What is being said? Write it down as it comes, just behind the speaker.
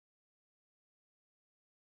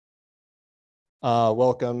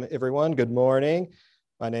Welcome, everyone. Good morning.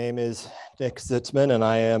 My name is Nick Zitzman, and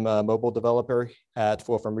I am a mobile developer at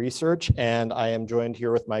Wolfram Research, and I am joined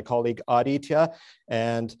here with my colleague Aditya,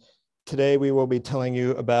 and today we will be telling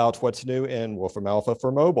you about what's new in Wolfram Alpha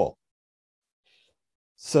for mobile.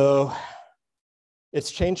 So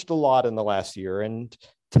it's changed a lot in the last year, and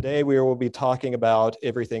today we will be talking about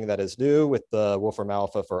everything that is new with the Wolfram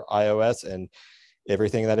Alpha for iOS and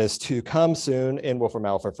everything that is to come soon in Wolfram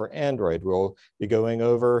Alpha for Android. We'll be going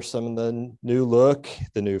over some of the new look,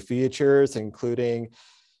 the new features, including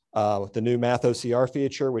the new Math OCR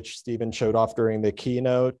feature, which Stephen showed off during the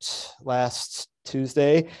keynote last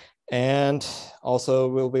Tuesday. And also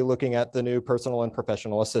we'll be looking at the new personal and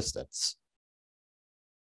professional assistants.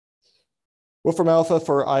 Wolfram Alpha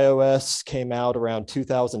for iOS came out around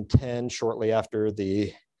 2010, shortly after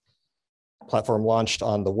the platform launched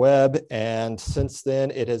on the web, and since then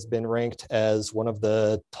it has been ranked as one of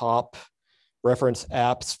the top reference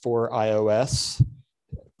apps for iOS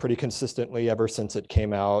pretty consistently ever since it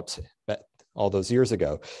came out all those years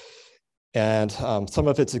ago. And some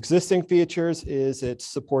of its existing features is it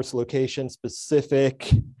supports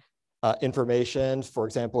location-specific information. For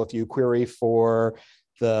example, if you query for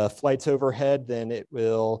the flights overhead, then it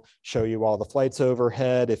will show you all the flights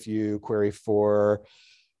overhead. If you query for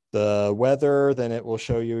the weather, then it will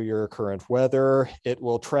show you your current weather. It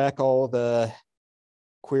will track all the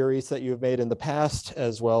queries that you've made in the past,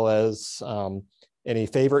 as well as any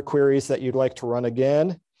favorite queries that you'd like to run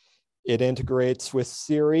again. It integrates with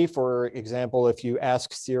Siri. For example, if you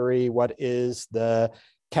ask Siri what is the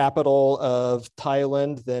capital of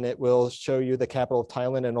Thailand, then it will show you the capital of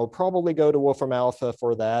Thailand, and it'll probably go to Wolfram Alpha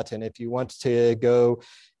for that. And if you want to go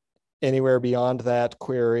anywhere beyond that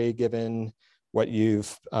query, given what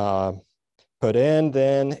you've put in,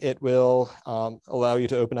 then it will allow you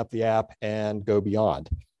to open up the app and go beyond.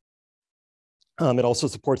 It also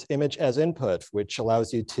supports image as input, which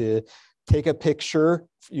allows you to take a picture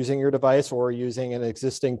using your device or using an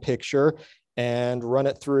existing picture and run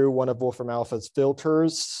it through one of Wolfram Alpha's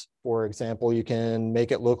filters. For example, you can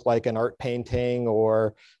make it look like an art painting,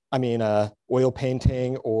 or oil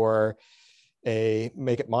painting, or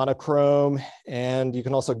make it monochrome. And you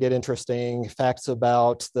can also get interesting facts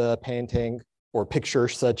about the painting or picture,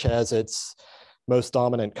 such as its most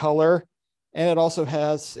dominant color. And it also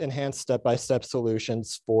has enhanced step-by-step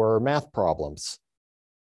solutions for math problems.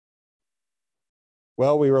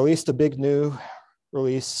 Well, we released a big new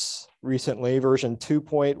release recently, version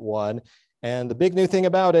 2.1. And the big new thing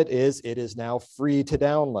about it is now free to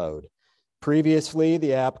download. Previously,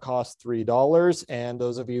 the app cost $3, and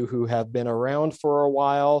those of you who have been around for a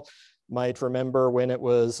while might remember when it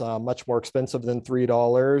was much more expensive than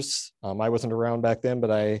 $3. I wasn't around back then, but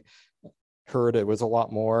I heard it was a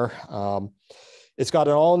lot more. It's got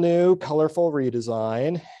an all-new colorful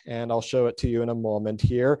redesign, and I'll show it to you in a moment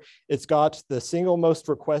here. It's got the single most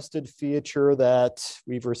requested feature that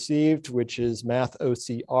we've received, which is Math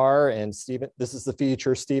OCR, and this is the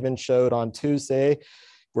feature Stephen showed on Tuesday,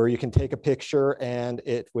 where you can take a picture and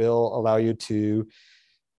it will allow you to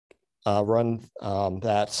run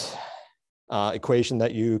that equation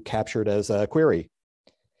that you captured as a query.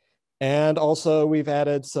 And also we've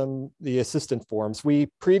added the assistant forms. We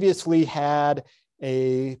previously had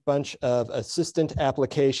a bunch of assistant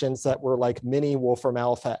applications that were like mini Wolfram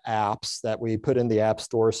Alpha apps that we put in the App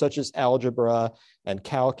Store, such as algebra and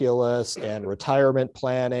calculus and retirement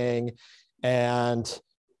planning. And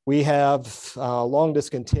we have long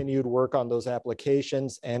discontinued work on those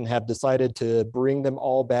applications and have decided to bring them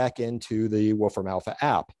all back into the Wolfram Alpha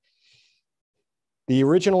app. The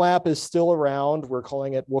original app is still around. We're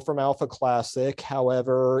calling it Wolfram Alpha Classic.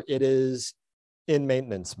 However, it is in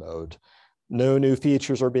maintenance mode. No new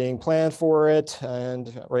features are being planned for it.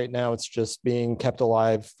 And right now it's just being kept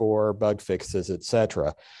alive for bug fixes,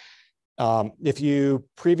 etc. If you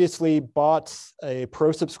previously bought a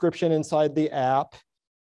pro subscription inside the app,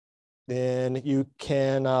 then you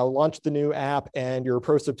can launch the new app and your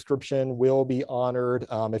pro subscription will be honored.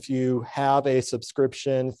 If you have a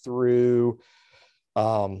subscription through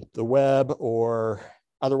the web or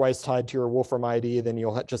otherwise tied to your Wolfram ID, then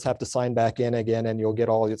you'll just have to sign back in again and you'll get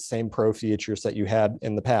all the same pro features that you had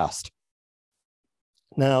in the past.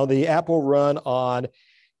 Now, the app will run on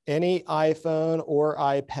any iPhone or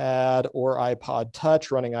iPad or iPod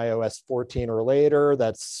Touch running iOS 14 or later.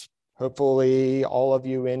 That's hopefully all of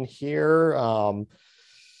you in here.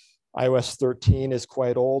 iOS 13 is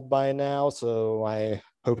quite old by now, so I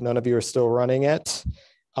hope none of you are still running it.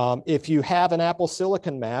 If you have an Apple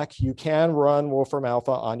Silicon Mac, you can run Wolfram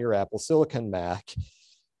Alpha on your Apple Silicon Mac.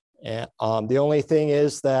 And the only thing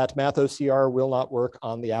is that MathOCR will not work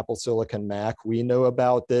on the Apple Silicon Mac. We know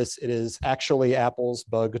about this. It is actually Apple's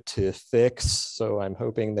bug to fix, so I'm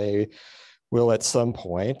hoping they will at some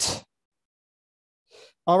point.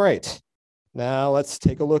 All right, now let's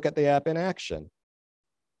take a look at the app in action.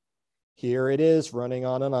 Here it is running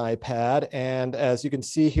on an iPad. And as you can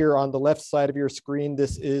see here on the left side of your screen,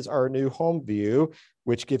 this is our new home view,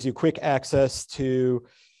 which gives you quick access to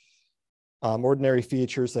ordinary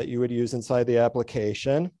features that you would use inside the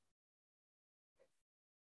application.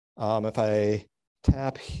 If I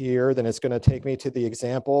tap here, then it's going to take me to the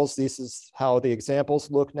examples. This is how the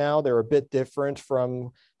examples look now. They're a bit different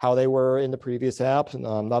from how they were in the previous app.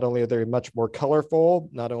 Not only are they much more colorful,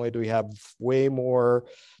 not only do we have way more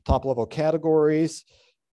top-level categories,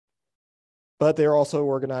 but they're also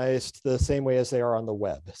organized the same way as they are on the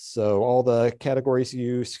web. So all the categories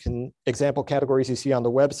example categories you see on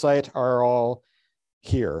the website are all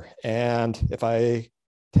here. And if I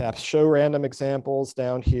tap show random examples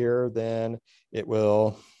down here, then it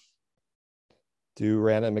will do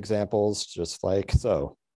random examples just like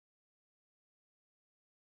so.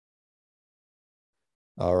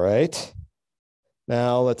 All right.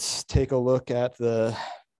 Now let's take a look at the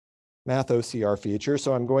MathOCR feature.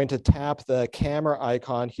 So I'm going to tap the camera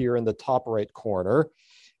icon here in the top right corner.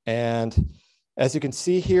 And as you can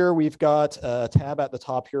see here, we've got a tab at the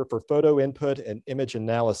top here for photo input and image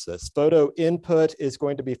analysis. Photo input is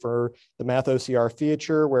going to be for the MathOCR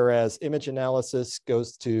feature, whereas image analysis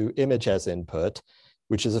goes to image as input,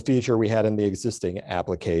 which is a feature we had in the existing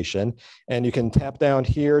application. And you can tap down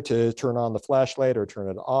here to turn on the flashlight or turn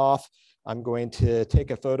it off. I'm going to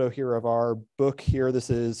take a photo here of our book here. This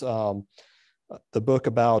is the book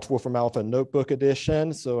about Wolfram Alpha Notebook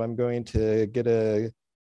Edition. So I'm going to get a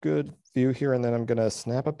good view here, and then I'm going to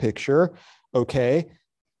snap a picture. Okay,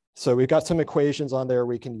 so we've got some equations on there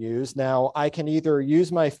we can use. Now, I can either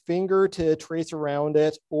use my finger to trace around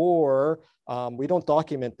it, or we don't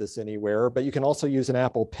document this anywhere, but you can also use an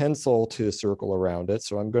Apple Pencil to circle around it.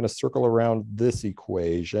 So I'm going to circle around this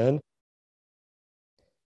equation.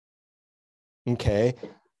 Okay,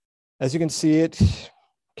 as you can see,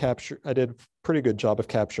 I did a pretty good job of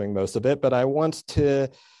capturing most of it, but I want to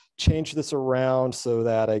change this around so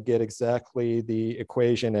that I get exactly the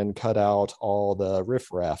equation and cut out all the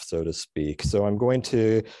riffraff, so to speak. So I'm going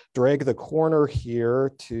to drag the corner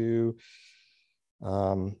here to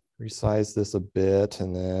resize this a bit,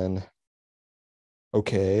 and then,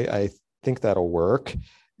 okay, I think that'll work.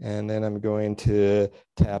 And then I'm going to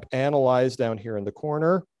tap Analyze down here in the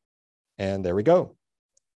corner. And there we go.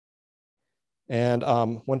 And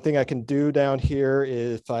one thing I can do down here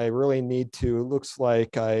is if I really need to, it looks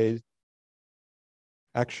like I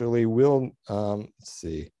actually will, let's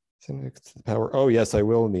see, power. Oh yes, I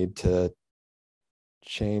will need to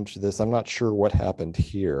change this. I'm not sure what happened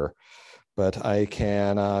here, but I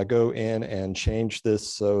can go in and change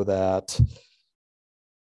this so that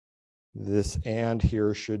this and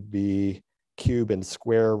here should be cube and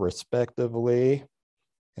square respectively.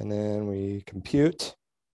 And then we compute.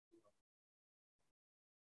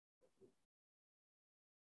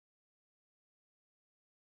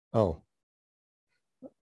 Oh.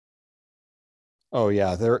 Oh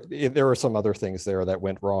yeah, there are some other things there that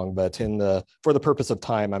went wrong, but for the purpose of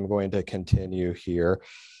time, I'm going to continue here.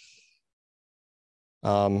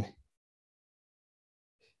 Yeah,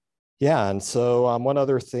 and so one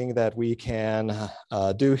other thing that we can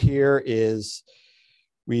do here is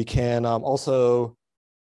we can also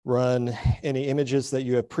run any images that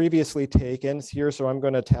you have previously taken here. So I'm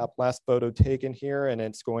going to tap last photo taken here, and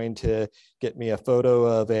it's going to get me a photo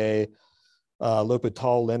of a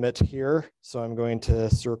L'Hopital limit here. So I'm going to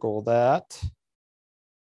circle that.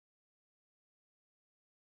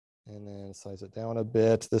 And then size it down a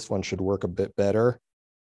bit. This one should work a bit better.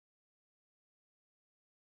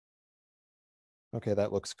 Okay,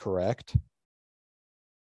 that looks correct.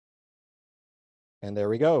 And there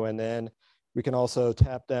we go. And then we can also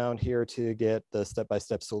tap down here to get the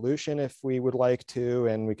step-by-step solution if we would like to,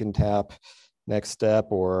 and we can tap next step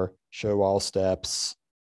or show all steps,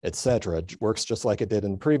 etc. It works just like it did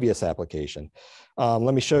in the previous application.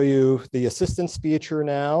 Let me show you the assistance feature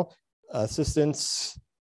now. Assistance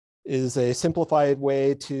is a simplified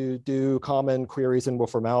way to do common queries in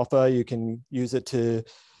Wolfram Alpha. You can use it to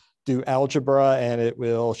do algebra, and it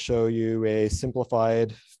will show you a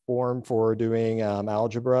simplified form for doing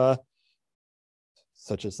algebra,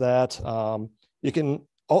 such as that. You can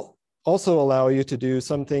also allow you to do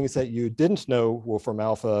some things that you didn't know Wolfram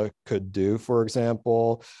Alpha could do. For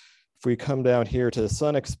example, if we come down here to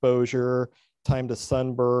sun exposure, time to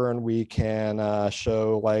sunburn, we can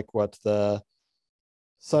show like what the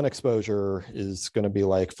sun exposure is going to be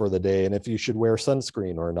like for the day and if you should wear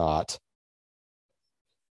sunscreen or not.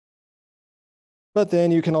 But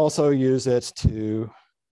then you can also use it to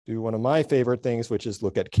do one of my favorite things, which is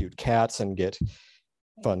look at cute cats and get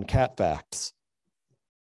fun cat facts.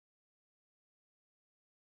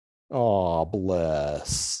 Oh,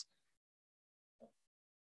 bless.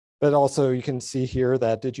 But also you can see here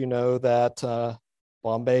that, did you know that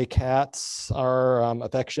Bombay cats are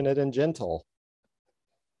affectionate and gentle?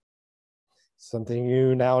 Something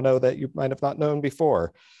you now know that you might have not known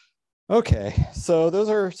before. Okay, so those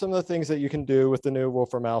are some of the things that you can do with the new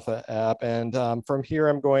Wolfram Alpha app. And from here,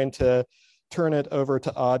 I'm going to turn it over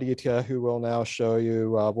to Aditya, who will now show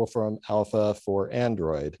you Wolfram Alpha for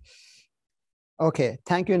Android. Okay,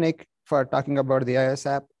 thank you, Nick, for talking about the iOS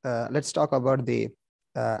app. Let's talk about the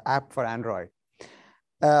app for Android.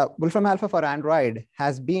 Wolfram Alpha for Android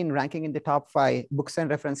has been ranking in the top 5 books and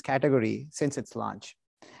reference category since its launch.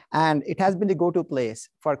 And it has been the go-to place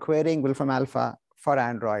for querying Wolfram Alpha for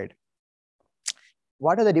Android.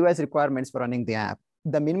 What are the device requirements for running the app?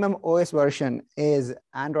 The minimum OS version is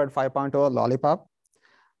Android 5.0 Lollipop.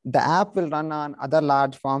 The app will run on other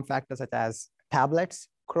large form factors such as tablets,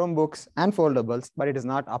 Chromebooks, and foldables, but it is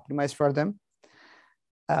not optimized for them.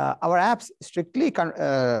 Our apps strictly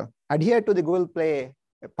adhere to the Google Play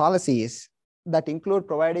policies that include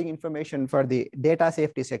providing information for the data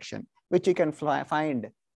safety section, which you can find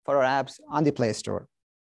for our apps on the Play Store.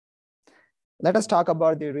 Let us talk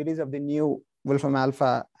about the release of the new Wolfram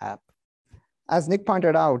Alpha app. As Nick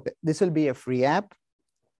pointed out, this will be a free app,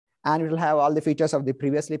 and it will have all the features of the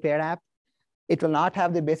previously paid app. It will not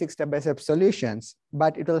have the basic step-by-step solutions,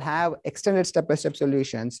 but it will have extended step-by-step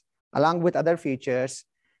solutions along with other features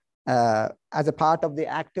as a part of the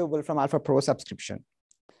active Wolfram Alpha Pro subscription.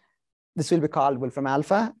 This will be called Wolfram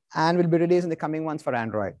Alpha and will be released in the coming months for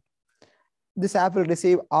Android. This app will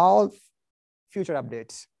receive all future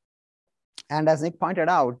updates. And as Nick pointed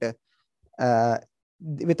out,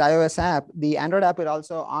 with iOS app, the Android app will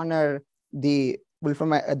also honor the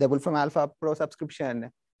Wolfram Alpha Pro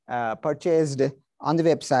subscription purchased on the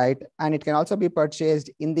website, and it can also be purchased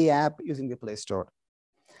in the app using the Play Store.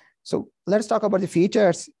 So let's talk about the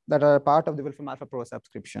features that are part of the Wolfram Alpha Pro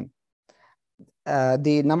subscription.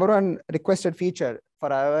 The number 1 requested feature for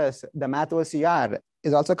iOS, the Math OCR,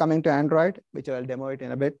 is also coming to Android, which I'll demo it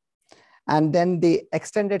in a bit. And then the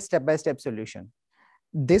extended step-by-step solution.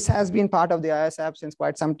 This has been part of the iOS app since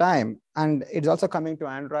quite some time, and it's also coming to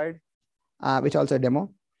Android, which also a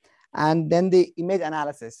demo. And then the image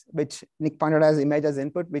analysis, which Nick pointed as image as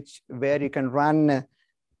input, where you can run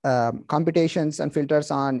computations and filters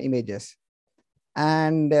on images.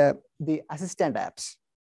 And the assistant apps.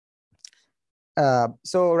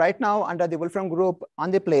 So right now under the Wolfram group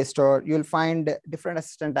on the Play Store, you'll find different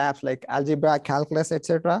assistant apps like algebra, calculus,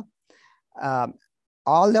 etc.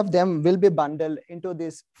 All of them will be bundled into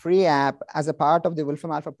this free app as a part of the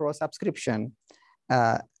Wolfram Alpha Pro subscription.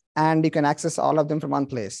 And you can access all of them from one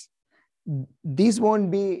place. These won't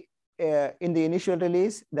be in the initial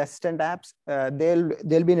release, the assistant apps.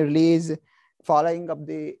 They'll be in release following up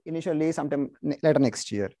the initial release sometime later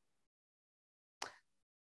next year.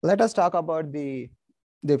 Let us talk about the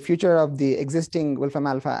future of the existing Wolfram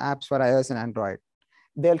Alpha apps for iOS and Android.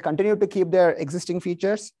 They'll continue to keep their existing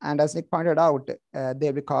features. And as Nick pointed out,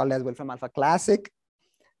 they'll be called as Wolfram Alpha Classic.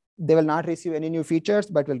 They will not receive any new features,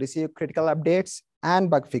 but will receive critical updates and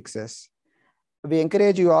bug fixes. We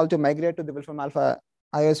encourage you all to migrate to the Wolfram Alpha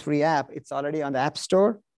iOS free app. It's already on the App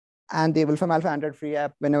Store, and the Wolfram Alpha Android free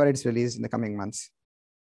app whenever it's released in the coming months.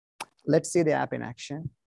 Let's see the app in action.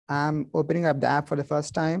 I'm opening up the app for the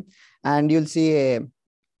first time, and you'll see a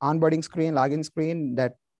onboarding screen, login screen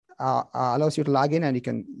that allows you to log in, and you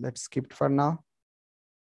can, let's skip it for now.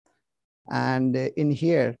 And in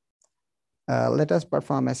here, let us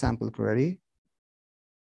perform a sample query.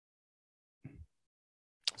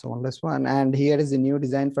 So on this one, and here is the new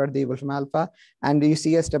design for the Wolfram Alpha. And you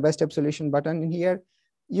see a step-by-step solution button in here.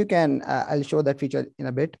 You can, I'll show that feature in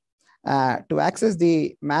a bit. To access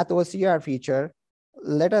the Math OCR feature,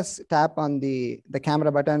 let us tap on the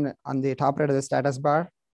camera button on the top right of the status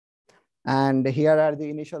bar. And here are the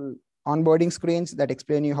initial onboarding screens that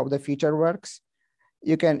explain you how the feature works.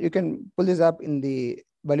 You can pull this up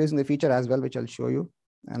by using the feature as well, which I'll show you.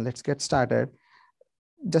 And let's get started.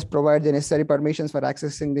 Just provide the necessary permissions for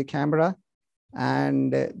accessing the camera.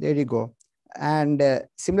 And there you go. And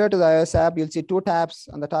similar to the iOS app, you'll see 2 tabs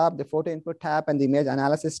on the top, the photo input tab and the image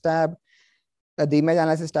analysis tab. The image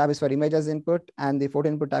analysis tab is for images input, and the photo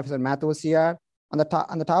input tab is for Math OCR. On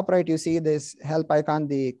the top right, you see this help icon,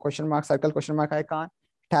 the question mark, circle question mark icon.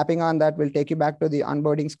 Tapping on that will take you back to the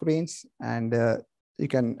onboarding screens. And you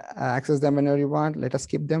can access them whenever you want. Let us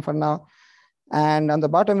skip them for now. And on the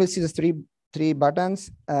bottom, we'll see these three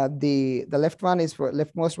buttons. The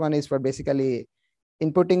leftmost one is for basically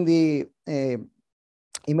inputting the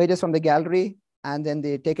images from the gallery, and then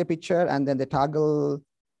they take a picture, and then they toggle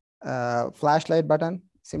flashlight button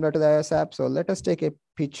similar to the iOS app. So let us take a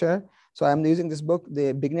picture. So I'm using this book,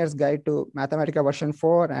 The Beginner's Guide to Mathematica version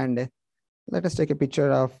 4, and let us take a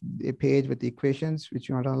picture of a page with the equations which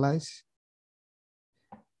you want to analyze.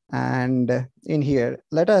 And in here,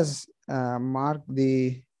 let us mark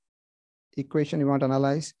the equation you want to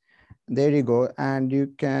analyze. There you go. And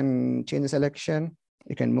you can change the selection.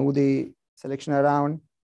 You can move the selection around.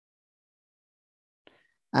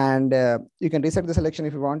 And you can reset the selection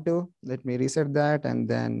if you want to. Let me reset that. And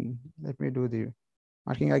then let me do the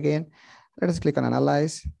marking again. Let us click on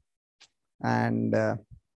Analyze. And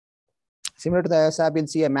similar to the iOS app, you'll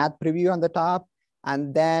see a math preview on the top.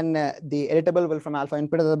 And then the editable Wolfram Alpha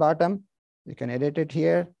input at the bottom. You can edit it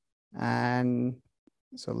here. And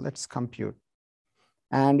so let's compute.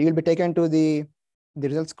 And you'll be taken to the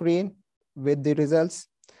result screen with the results.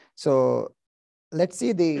 So let's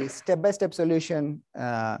see the step-by-step solution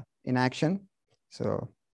in action. So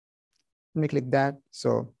let me click that.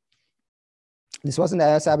 So this wasn't the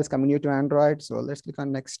iOS app, it's coming new to Android. So let's click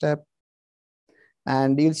on next step.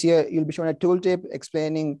 And you'll see you'll be shown a tooltip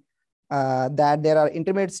explaining that there are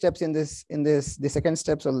intermediate steps in the second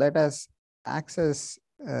step. So let us access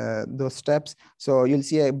those steps. So you'll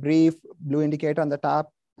see a brief blue indicator on the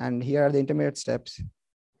top, and here are the intermediate steps.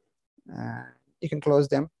 You can close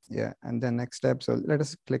them. Yeah, and then next step. So let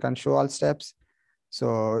us click on show all steps.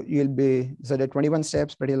 So there are 21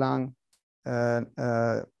 steps, pretty long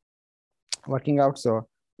working out. So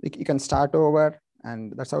you can start over,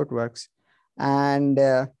 and that's how it works. And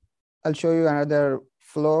I'll show you another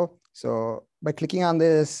flow. So by clicking on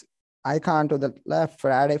this icon to the left for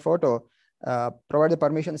add a photo, provide the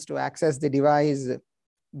permissions to access the device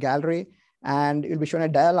gallery, and you'll be shown a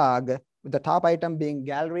dialog with the top item being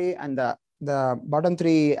gallery and the bottom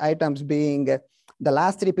 3 items being the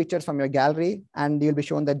last 3 pictures from your gallery, and you'll be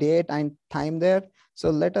shown the date and time there. So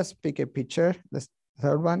let us pick a picture, this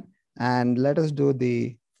third one, and let us do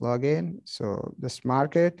the login. So just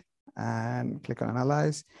mark it and click on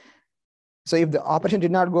Analyze. So if the operation did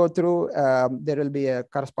not go through, there will be a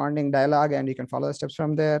corresponding dialog, and you can follow the steps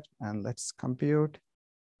from there. And let's compute.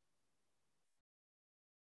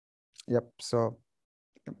 Yep. So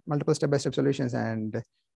multiple step-by-step solutions, and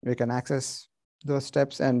we can access those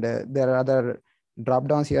steps. And there are other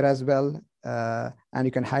drop-downs here as well. And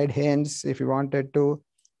you can hide hints if you wanted to.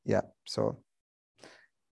 Yeah. So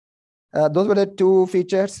those were the 2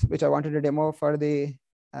 features which I wanted to demo for the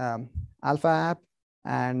Alpha app.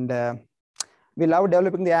 And we love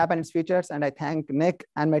developing the app and its features. And I thank Nick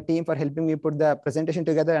and my team for helping me put the presentation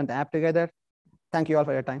together and the app together. Thank you all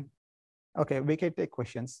for your time. Okay, we can take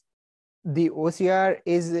questions. The OCR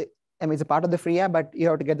is, it's a part of the free app, but you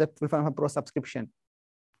have to get the Wolfram Pro subscription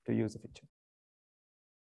to use the feature.